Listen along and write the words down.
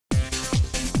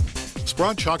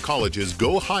Sprott Chalk College's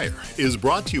Go Higher is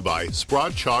brought to you by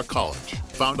Sprott Chalk College,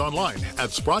 found online at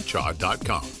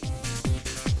sprottchalk.com.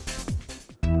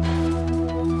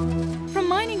 From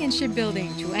mining and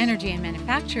shipbuilding to energy and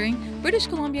manufacturing, British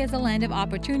Columbia is a land of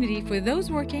opportunity for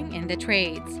those working in the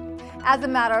trades. As a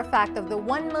matter of fact, of the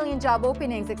 1 million job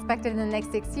openings expected in the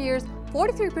next 6 years,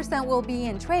 43% will be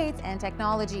in trades and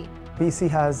technology. BC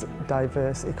has a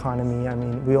diverse economy. I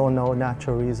mean, we all know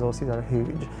natural resources are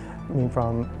huge. I mean,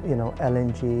 from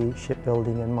LNG,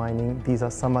 shipbuilding and mining, these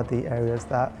are some of the areas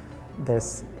that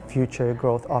there's future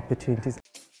growth opportunities.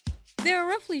 There are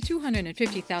roughly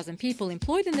 250,000 people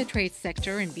employed in the trades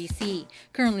sector in BC.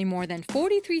 Currently, more than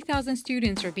 43,000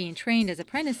 students are being trained as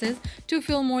apprentices to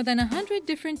fill more than 100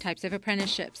 different types of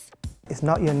apprenticeships. It's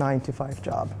not your 9-to-5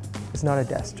 job. It's not a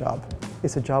desk job.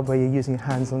 It's a job where you're using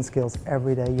hands-on skills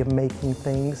every day. You're making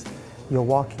things, you're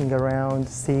walking around,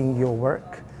 seeing your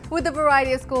work. With a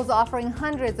variety of schools offering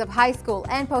hundreds of high school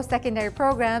and post-secondary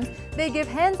programs, they give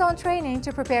hands-on training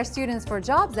to prepare students for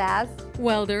jobs as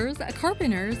welders,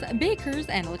 carpenters, bakers,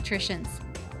 and electricians.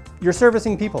 You're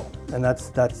servicing people, and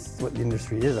that's what the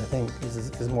industry is, I think,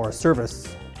 is more a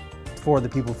service for the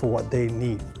people for what they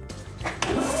need.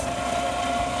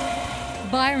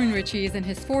 Byron Ritchie is in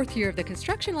his 4th year of the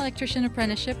Construction Electrician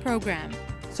Apprenticeship program.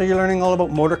 So you're learning all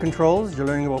about motor controls, you're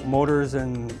learning about motors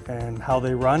and how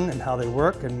they run and how they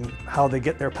work and how they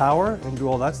get their power and do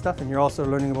all that stuff. And you're also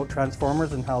learning about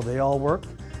transformers and how they all work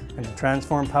and to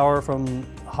transform power from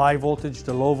high voltage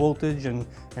to low voltage and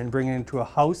bring it into a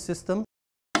house system.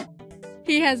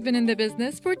 He has been in the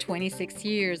business for 26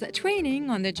 years, training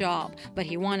on the job, but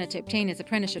he wanted to obtain his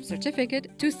apprenticeship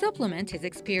certificate to supplement his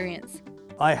experience.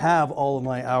 I have all of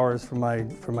my hours for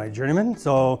my journeyman,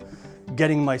 so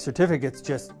getting my certificates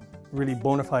just really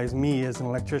bona fides me as an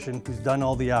electrician who's done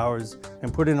all the hours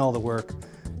and put in all the work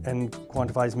and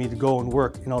quantifies me to go and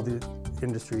work in all the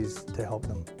industries to help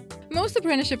them. Most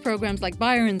apprenticeship programs like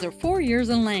Byron's are 4 years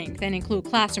in length and include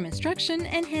classroom instruction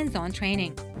and hands-on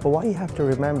training. But what you have to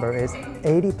remember is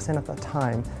 80% of the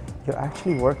time you're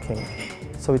actually working.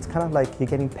 So it's kind of like you're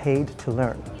getting paid to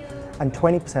learn. And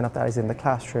 20% of that is in the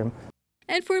classroom.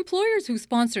 And for employers who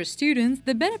sponsor students,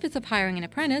 the benefits of hiring an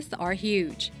apprentice are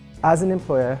huge. As an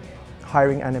employer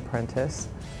hiring an apprentice,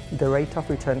 the rate of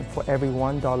return for every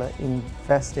 $1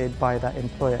 invested by that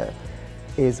employer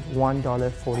is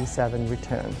 $1.47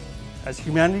 return. As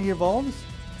humanity evolves,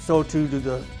 so too do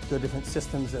the different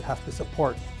systems that have to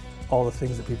support all the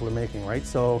things that people are making, right?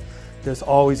 So there's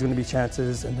always going to be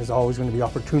chances and there's always going to be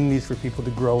opportunities for people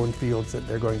to grow in fields that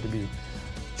they're going to be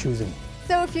choosing.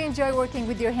 So if you enjoy working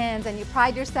with your hands and you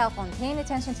pride yourself on paying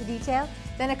attention to detail,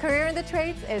 then a career in the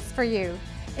trades is for you.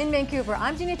 In Vancouver,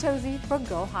 I'm Jeannie Tozy for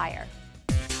Go Higher.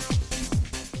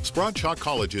 Sprott Chalk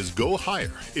College's Go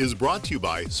Higher is brought to you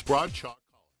by Sprott Chalk.